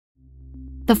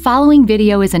The following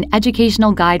video is an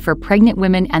educational guide for pregnant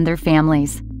women and their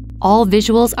families. All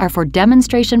visuals are for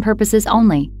demonstration purposes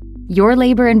only. Your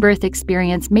labor and birth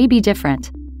experience may be different.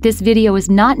 This video is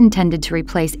not intended to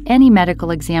replace any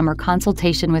medical exam or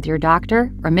consultation with your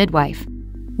doctor or midwife.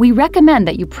 We recommend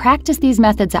that you practice these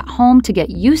methods at home to get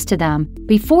used to them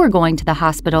before going to the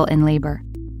hospital in labor.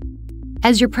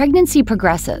 As your pregnancy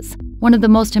progresses, one of the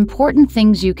most important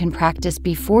things you can practice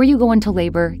before you go into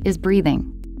labor is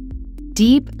breathing.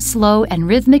 Deep, slow, and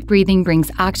rhythmic breathing brings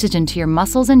oxygen to your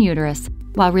muscles and uterus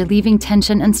while relieving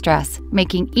tension and stress,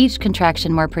 making each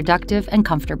contraction more productive and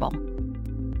comfortable.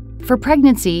 For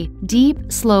pregnancy,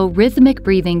 deep, slow, rhythmic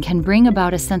breathing can bring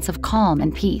about a sense of calm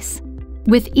and peace.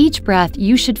 With each breath,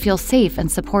 you should feel safe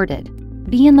and supported.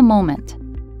 Be in the moment.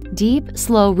 Deep,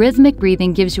 slow, rhythmic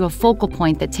breathing gives you a focal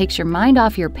point that takes your mind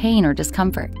off your pain or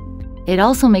discomfort. It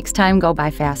also makes time go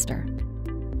by faster.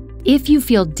 If you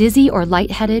feel dizzy or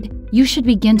lightheaded, you should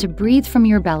begin to breathe from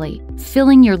your belly,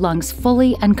 filling your lungs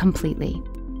fully and completely.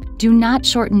 Do not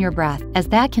shorten your breath, as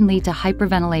that can lead to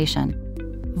hyperventilation.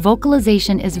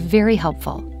 Vocalization is very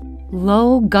helpful.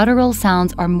 Low, guttural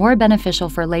sounds are more beneficial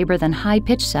for labor than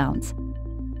high-pitched sounds.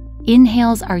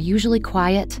 Inhales are usually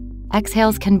quiet,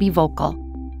 exhales can be vocal.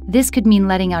 This could mean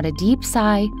letting out a deep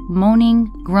sigh,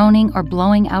 moaning, groaning, or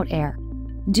blowing out air.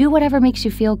 Do whatever makes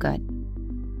you feel good.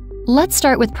 Let's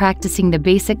start with practicing the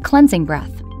basic cleansing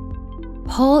breath.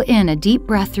 Pull in a deep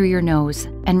breath through your nose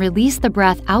and release the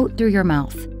breath out through your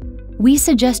mouth. We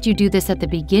suggest you do this at the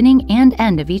beginning and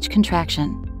end of each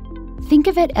contraction. Think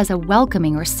of it as a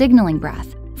welcoming or signaling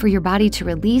breath for your body to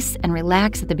release and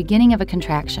relax at the beginning of a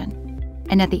contraction.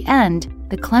 And at the end,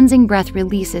 the cleansing breath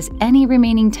releases any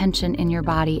remaining tension in your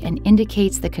body and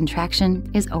indicates the contraction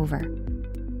is over.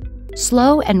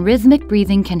 Slow and rhythmic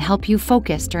breathing can help you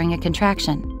focus during a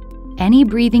contraction. Any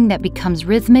breathing that becomes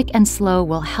rhythmic and slow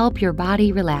will help your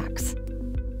body relax.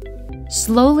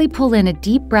 Slowly pull in a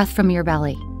deep breath from your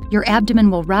belly. Your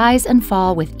abdomen will rise and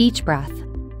fall with each breath.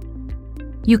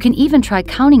 You can even try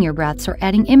counting your breaths or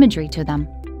adding imagery to them.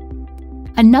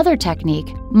 Another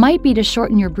technique might be to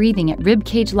shorten your breathing at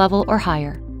ribcage level or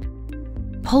higher.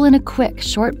 Pull in a quick,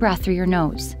 short breath through your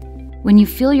nose. When you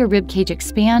feel your ribcage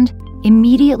expand,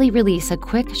 immediately release a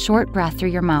quick, short breath through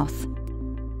your mouth.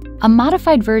 A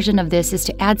modified version of this is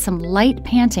to add some light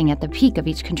panting at the peak of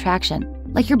each contraction,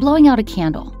 like you're blowing out a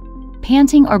candle.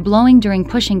 Panting or blowing during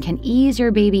pushing can ease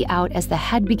your baby out as the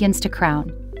head begins to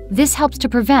crown. This helps to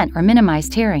prevent or minimize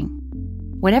tearing.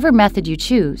 Whatever method you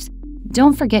choose,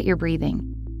 don't forget your breathing.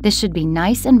 This should be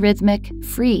nice and rhythmic,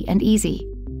 free and easy.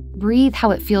 Breathe how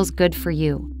it feels good for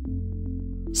you.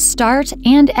 Start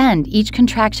and end each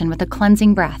contraction with a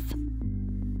cleansing breath.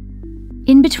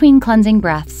 In between cleansing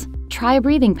breaths, try a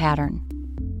breathing pattern.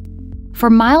 For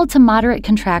mild to moderate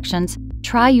contractions,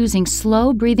 try using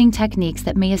slow breathing techniques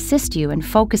that may assist you in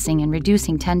focusing and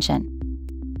reducing tension.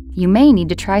 You may need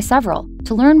to try several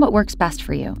to learn what works best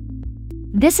for you.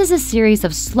 This is a series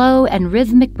of slow and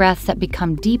rhythmic breaths that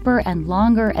become deeper and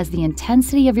longer as the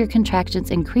intensity of your contractions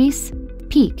increase,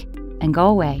 peak, and go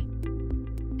away.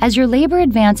 As your labor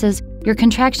advances, your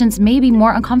contractions may be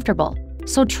more uncomfortable,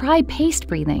 so try paced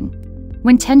breathing.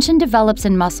 When tension develops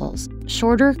in muscles,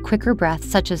 shorter, quicker breaths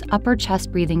such as upper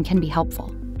chest breathing can be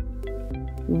helpful.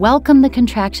 Welcome the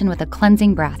contraction with a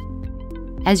cleansing breath.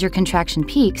 As your contraction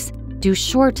peaks, do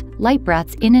short, light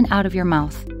breaths in and out of your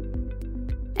mouth.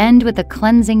 End with a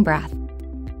cleansing breath.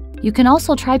 You can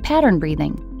also try pattern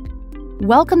breathing.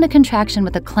 Welcome the contraction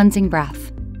with a cleansing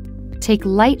breath. Take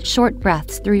light, short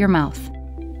breaths through your mouth.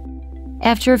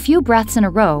 After a few breaths in a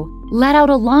row, let out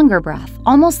a longer breath,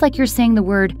 almost like you're saying the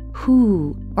word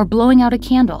 "hoo" or blowing out a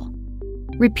candle.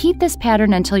 Repeat this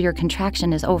pattern until your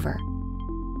contraction is over.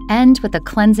 End with a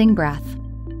cleansing breath.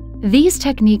 These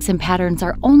techniques and patterns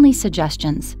are only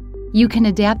suggestions. You can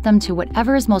adapt them to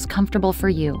whatever is most comfortable for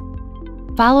you.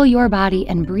 Follow your body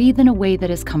and breathe in a way that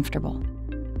is comfortable.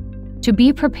 To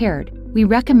be prepared, we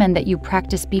recommend that you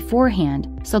practice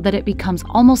beforehand so that it becomes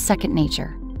almost second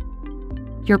nature.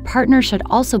 Your partner should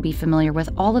also be familiar with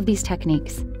all of these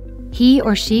techniques. He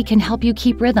or she can help you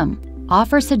keep rhythm,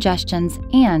 offer suggestions,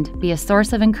 and be a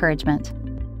source of encouragement.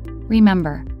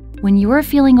 Remember, when you're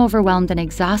feeling overwhelmed and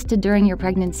exhausted during your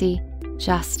pregnancy,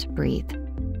 just breathe.